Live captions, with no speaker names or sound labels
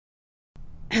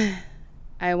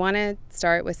I want to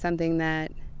start with something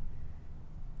that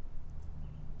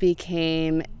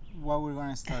became... What we're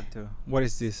going to start to? What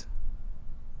is this?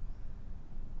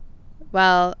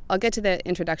 Well, I'll get to the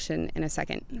introduction in a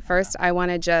second. First, I want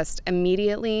to just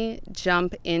immediately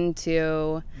jump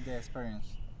into The experience.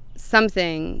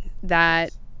 something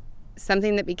that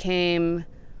became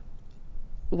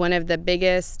one of the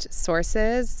biggest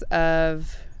sources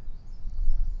of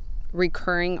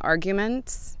recurring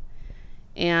arguments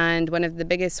and one of the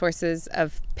biggest sources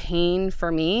of pain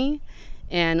for me,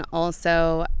 and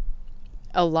also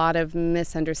a lot of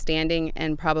misunderstanding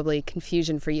and probably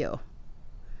confusion for you.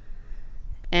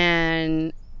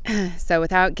 And so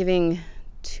without giving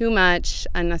too much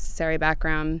unnecessary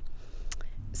background,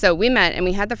 so we met and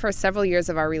we had the first several years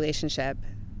of our relationship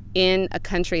in a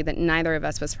country that neither of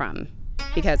us was from.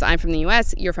 Because I'm from the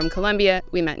US, you're from Colombia,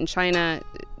 we met in China.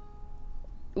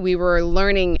 We were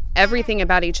learning everything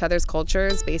about each other's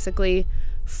cultures, basically,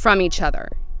 from each other.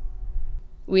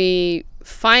 We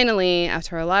finally,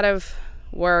 after a lot of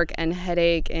work and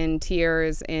headache and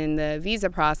tears in the visa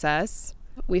process,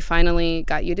 we finally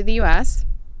got you to the US.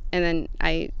 And then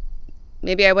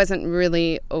maybe I wasn't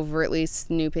really overtly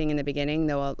snooping in the beginning,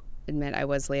 though I'll admit I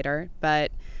was later. But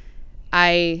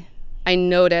I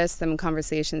noticed some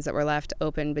conversations that were left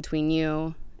open between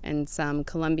you and some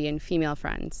Colombian female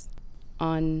friends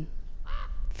on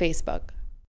Facebook.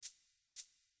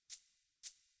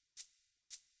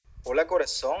 Hola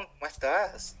corazón, ¿cómo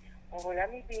estás? Hola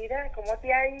mi vida, ¿cómo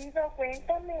te ha ido?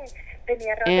 Cuéntame.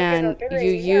 Tenía rato que no And te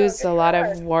you veía. used a lot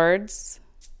of words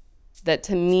that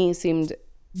to me seemed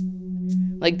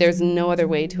like there's no other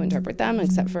way to interpret them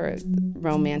except for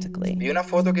romantically. Vi una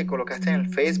foto que colocaste en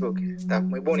el Facebook. Estás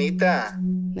muy bonita.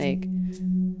 Like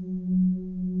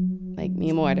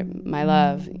mi amor, my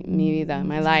love, mi vida,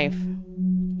 my life.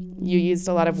 You used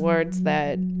a lot of words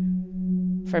that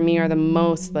for me are the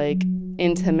most like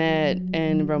intimate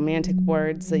and romantic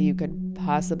words that you could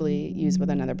possibly use with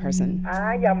another person.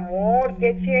 Ay, amor,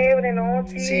 qué chévere, ¿no?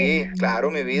 Sí. Sí, claro,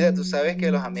 mi vida. Tú sabes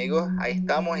que los amigos ahí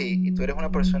estamos y tú eres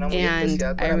una persona muy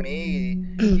especial para mí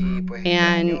y pues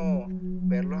extraño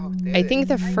verlos a ustedes. I think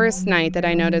the first night that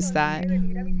I noticed that,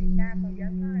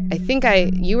 I think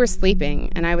you were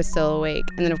sleeping and I was still awake.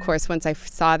 And then, of course, once I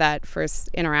saw that first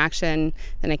interaction,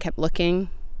 then I kept looking.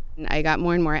 And I got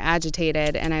more and more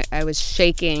agitated and I was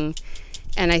shaking.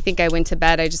 And I think I went to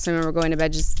bed. I just remember going to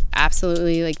bed just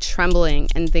absolutely like trembling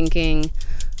and thinking,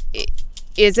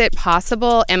 is it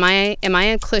possible? Am I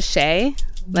a cliche?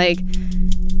 Like,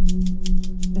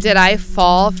 did I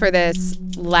fall for this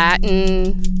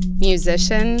Latin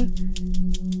musician,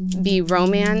 be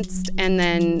romanced, and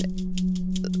then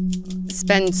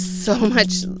spend so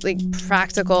much like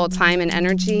practical time and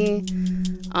energy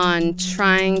on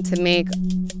trying to make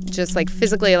just like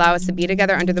physically allow us to be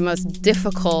together under the most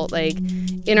difficult like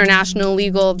international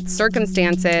legal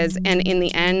circumstances, and in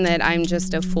the end that I'm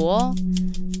just a fool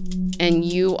and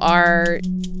you are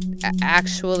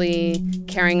actually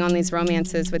carrying on these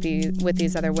romances with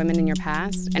these other women in your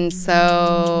past. And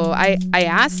so I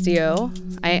asked you,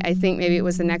 I think maybe it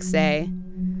was the next day,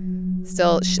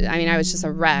 still, I mean, I was just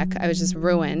a wreck. I was just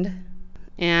ruined.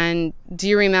 And do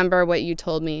you remember what you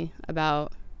told me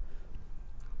about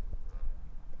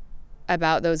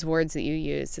those words that you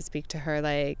used to speak to her?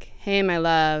 Like, hey, my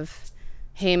love.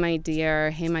 Hey, my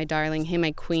dear. Hey, my darling. Hey,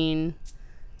 my queen.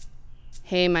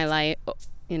 Hey, my life.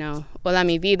 You know, hola,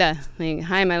 mi vida. Like,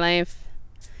 hi, my life.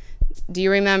 Do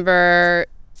you remember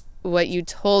what you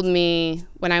told me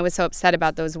when I was so upset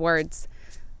about those words?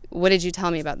 What did you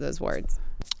tell me about those words?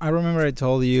 I remember I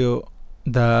told you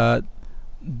that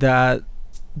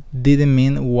didn't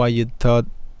mean what you thought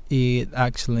it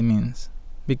actually means,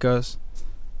 because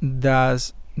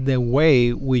that's the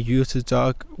way we used to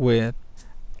talk with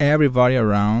everybody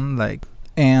around, like.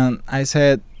 And I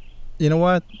said, you know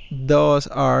what, those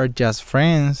are just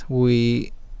friends.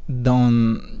 We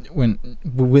don't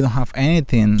have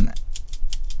anything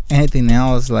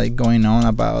else like going on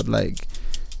about like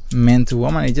men to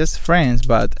woman. It's just friends,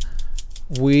 but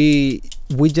we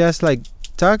just like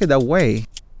talk it that way.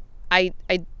 I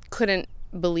couldn't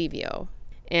believe you.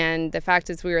 And the fact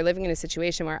is we were living in a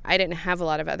situation where I didn't have a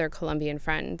lot of other Colombian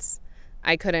friends.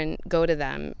 I couldn't go to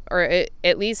them, or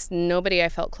at least nobody I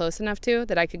felt close enough to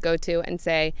that I could go to and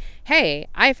say, hey,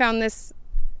 I found this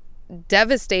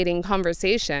devastating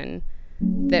conversation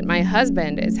that my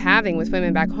husband is having with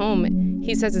women back home.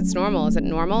 He says it's normal. Is it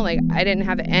normal? Like, I didn't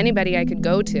have anybody I could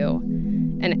go to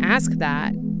and ask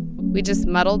that. We just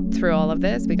muddled through all of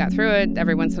this. We got through it.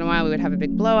 Every once in a while we would have a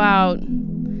big blowout.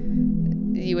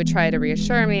 You would try to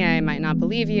reassure me. I might not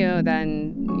believe you.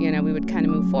 Then, we would kind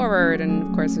of move forward. And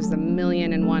of course, there's a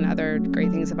million and one other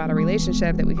great things about a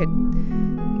relationship that we could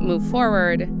move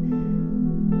forward.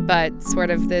 But sort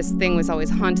of this thing was always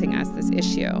haunting us, this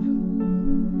issue.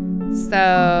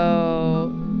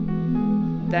 So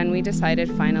then we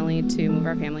decided finally to move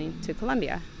our family to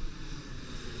Colombia.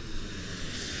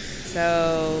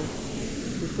 So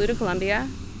we flew to Colombia.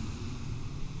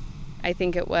 I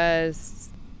think it was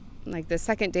like the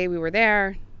second day we were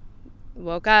there.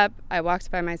 Woke up, I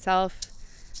walked by myself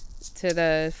to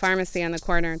the pharmacy on the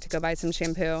corner to go buy some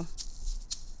shampoo.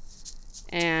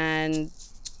 And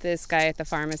this guy at the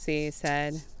pharmacy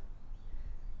said,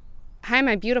 "Hi,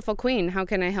 my beautiful queen, how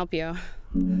can I help you?"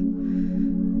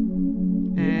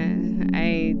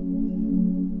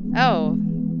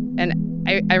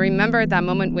 I remember at that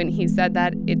moment when he said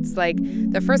that, it's like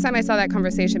the first time I saw that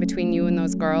conversation between you and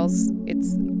those girls,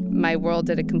 my world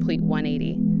did a complete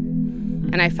 180.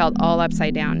 And I felt all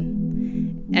upside down.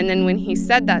 And then when he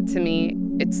said that to me,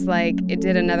 it's like it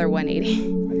did another 180.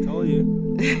 I told you.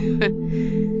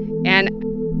 And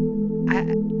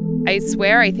I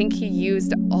swear, I think he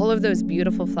used all of those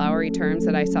beautiful flowery terms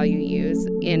that I saw you use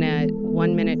in a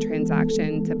 1-minute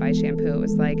transaction to buy shampoo. It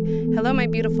was like, "Hello, my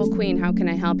beautiful queen, how can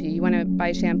I help you? You want to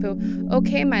buy shampoo?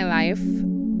 Okay, my life.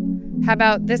 How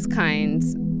about this kind?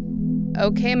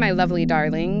 Okay, my lovely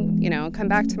darling, come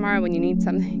back tomorrow when you need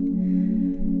something."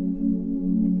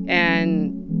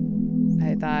 And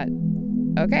I thought,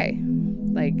 okay,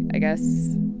 I guess,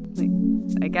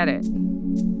 I get it.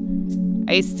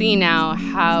 I see now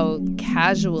how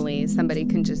casually somebody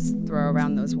can just throw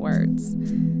around those words.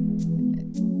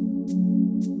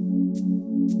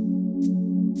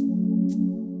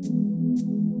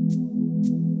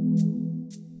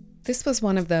 This was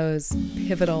one of those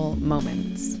pivotal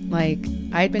moments.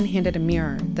 I'd been handed a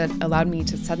mirror that allowed me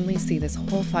to suddenly see this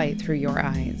whole fight through your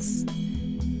eyes.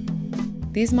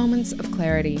 These moments of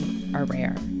clarity are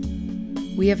rare.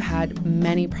 We have had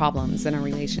many problems in our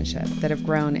relationship that have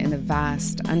grown in the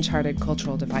vast, uncharted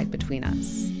cultural divide between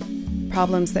us.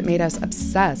 Problems that made us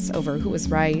obsess over who was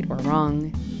right or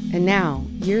wrong. And now,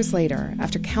 years later,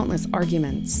 after countless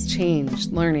arguments, change,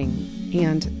 learning,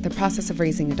 and the process of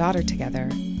raising a daughter together,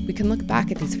 we can look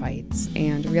back at these fights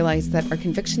and realize that our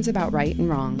convictions about right and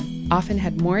wrong often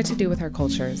had more to do with our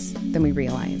cultures than we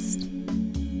realized.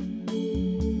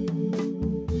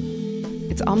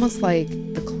 It's almost like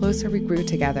the closer we grew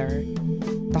together,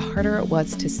 the harder it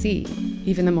was to see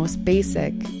even the most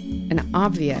basic and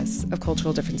obvious of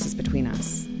cultural differences between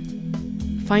us.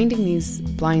 Finding these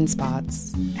blind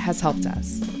spots has helped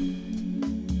us.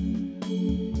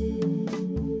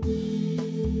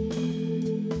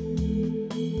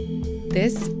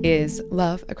 This is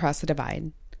Love Across the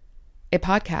Divide, a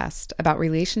podcast about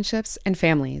relationships and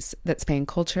families that span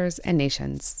cultures and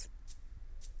nations.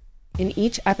 In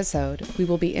each episode, we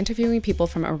will be interviewing people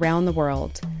from around the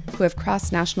world who have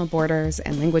crossed national borders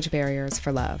and language barriers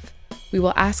for love. We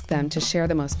will ask them to share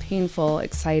the most painful,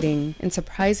 exciting, and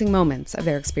surprising moments of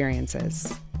their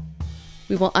experiences.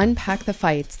 We will unpack the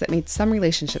fights that made some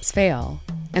relationships fail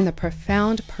and the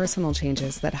profound personal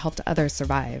changes that helped others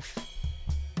survive.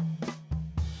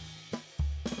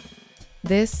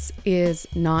 This is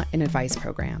not an advice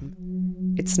program.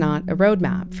 It's not a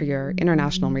roadmap for your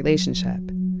international relationship.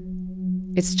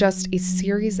 It's just a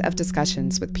series of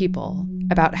discussions with people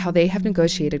about how they have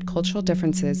negotiated cultural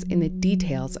differences in the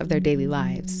details of their daily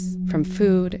lives, from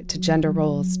food to gender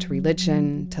roles to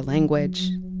religion to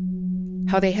language,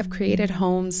 how they have created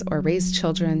homes or raised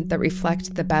children that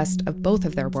reflect the best of both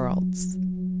of their worlds,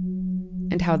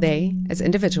 and how they, as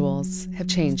individuals, have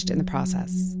changed in the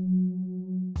process.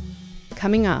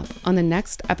 Coming up on the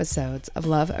next episodes of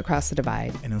Love Across the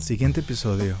Divide. En el siguiente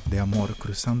episodio de Amor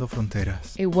Cruzando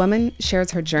Fronteras. A woman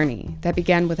shares her journey that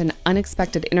began with an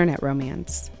unexpected internet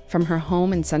romance, from her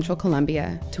home in central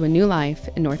Colombia to a new life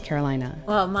in North Carolina.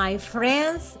 Well, my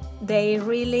friends, they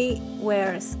really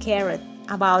were scared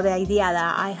about the idea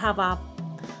that I have a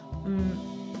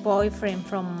boyfriend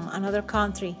from another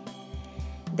country.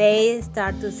 They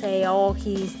start to say, oh,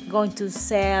 he's going to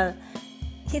sell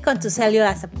you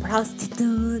as a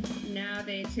prostitute. Now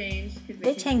they change.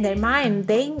 They change their mind.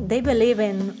 They believe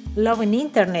in loving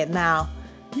internet now.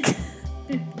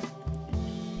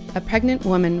 A pregnant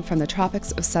woman from the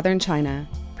tropics of southern China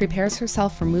prepares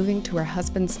herself for moving to her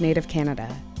husband's native Canada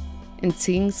and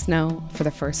seeing snow for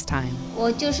the first time.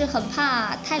 我就是很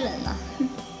怕太冷了.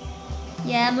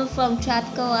 Yeah, I'm from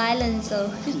tropical island, so.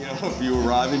 If you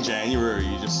arrive in January,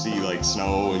 you just see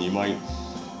snow, and you might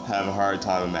have a hard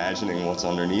time imagining what's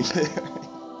underneath there.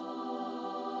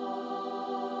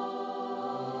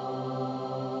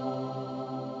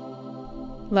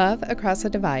 Love Across the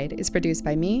Divide is produced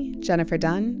by me, Jennifer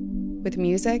Dunn, with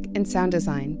music and sound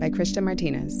design by Christian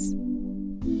Martinez.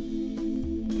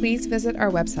 Please visit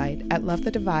our website at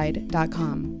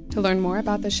lovethedivide.com to learn more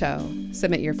about the show,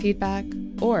 submit your feedback,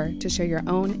 or to share your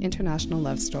own international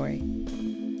love story.